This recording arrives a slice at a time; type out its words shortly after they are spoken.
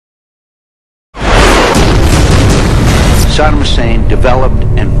Saddam Hussein developed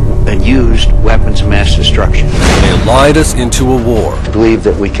and used weapons of mass destruction. They lied us into a war. I believe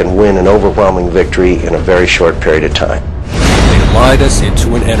that we can win an overwhelming victory in a very short period of time. They lied us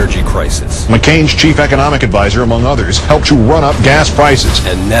into an energy crisis. McCain's chief economic advisor, among others, helped to run up gas prices.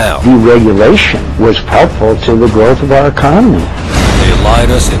 And now, deregulation was helpful to the growth of our economy. They lied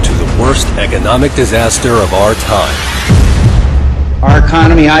us into the worst economic disaster of our time. Our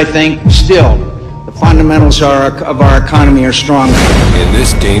economy, I think, still, the fundamentals of our economy are strong. In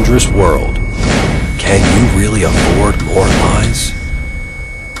this dangerous world, can you really afford more lies?